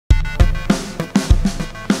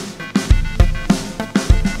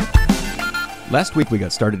Last week we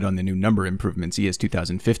got started on the new number improvements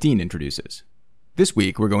ES2015 introduces. This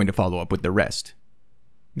week we're going to follow up with the rest.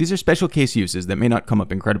 These are special case uses that may not come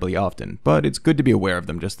up incredibly often, but it's good to be aware of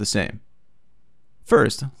them just the same.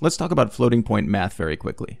 First, let's talk about floating point math very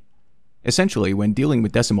quickly. Essentially, when dealing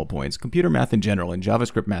with decimal points, computer math in general and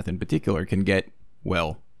JavaScript math in particular can get,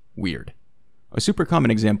 well, weird. A super common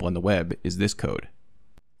example on the web is this code.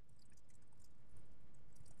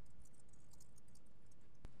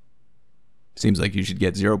 Seems like you should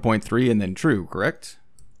get 0.3 and then true, correct?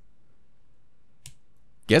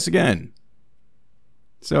 Guess again.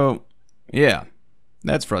 So, yeah,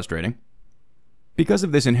 that's frustrating. Because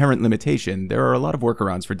of this inherent limitation, there are a lot of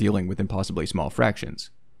workarounds for dealing with impossibly small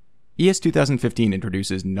fractions. ES2015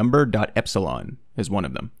 introduces number.epsilon as one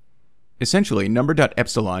of them. Essentially,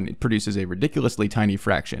 number.epsilon produces a ridiculously tiny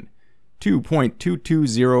fraction,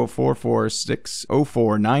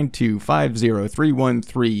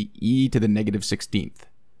 2.220446049250313 e to the negative 16th,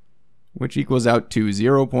 which equals out to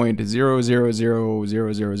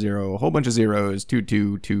 0.000000, a whole bunch of zeros,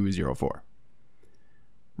 22204.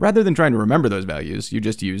 Rather than trying to remember those values, you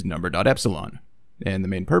just use number.epsilon, and the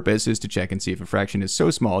main purpose is to check and see if a fraction is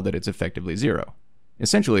so small that it's effectively zero.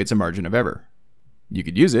 Essentially, it's a margin of error. You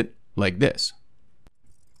could use it like this.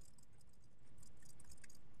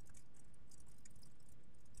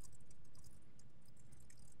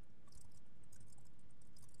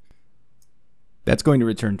 That's going to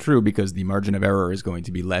return true because the margin of error is going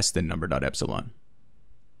to be less than number.epsilon.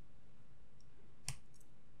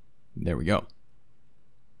 There we go.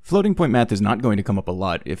 Floating point math is not going to come up a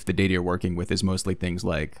lot if the data you're working with is mostly things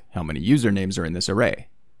like how many usernames are in this array.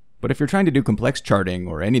 But if you're trying to do complex charting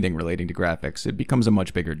or anything relating to graphics, it becomes a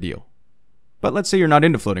much bigger deal. But let's say you're not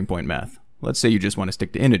into floating point math. Let's say you just want to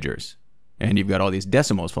stick to integers, and you've got all these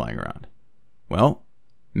decimals flying around. Well,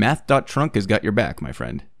 math.trunc has got your back, my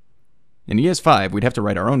friend. In ES5, we'd have to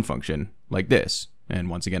write our own function, like this, and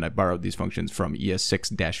once again I borrowed these functions from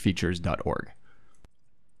es6-features.org.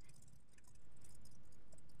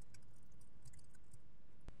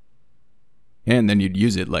 And then you'd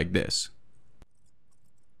use it like this.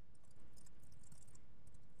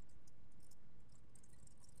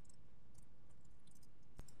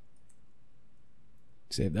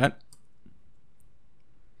 Save that.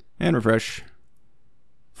 And refresh.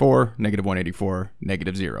 4, -184,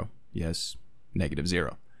 -0. Yes,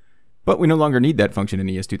 -0. But we no longer need that function in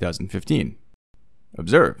ES2015.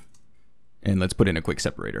 Observe. And let's put in a quick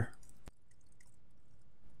separator.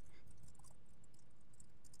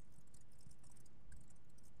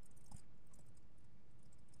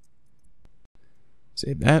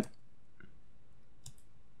 Save that.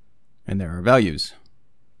 And there are values.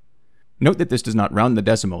 Note that this does not round the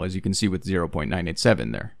decimal, as you can see with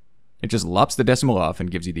 0.987 there. It just lops the decimal off and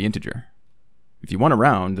gives you the integer. If you want to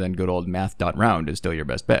round, then good old math.round is still your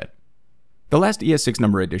best bet. The last ES6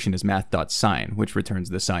 number addition is math.sign, which returns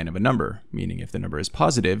the sign of a number, meaning if the number is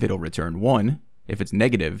positive, it'll return 1, if it's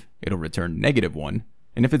negative, it'll return -1,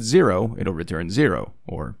 and if it's 0, it'll return 0,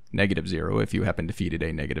 or -0 if you happen to feed it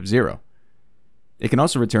a -0. It can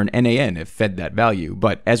also return NaN if fed that value,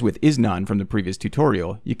 but as with isNon from the previous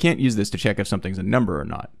tutorial, you can't use this to check if something's a number or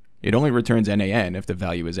not. It only returns NaN if the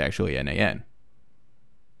value is actually NaN.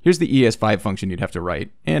 Here's the ES5 function you'd have to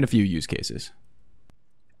write, and a few use cases.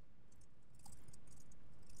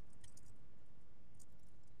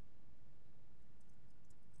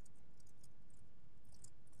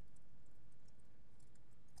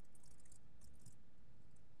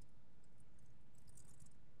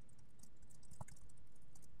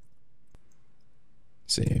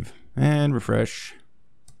 Save, and refresh.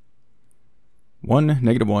 1,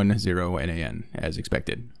 -1, 0, NaN, as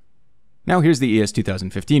expected. Now here's the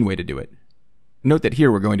ES2015 way to do it. Note that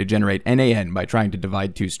here we're going to generate NaN by trying to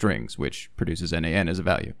divide two strings, which produces NaN as a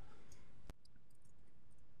value.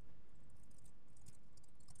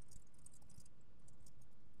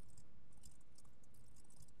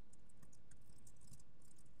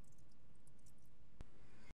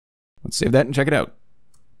 Let's save that and check it out.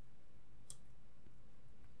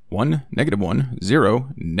 1, -1,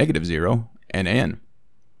 0, -0, NaN.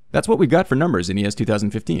 That's what we've got for numbers in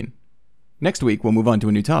ES2015. Next week, we'll move on to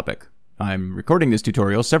a new topic. I'm recording this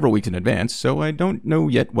tutorial several weeks in advance, so I don't know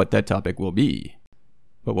yet what that topic will be.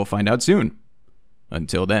 But we'll find out soon.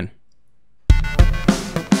 Until then.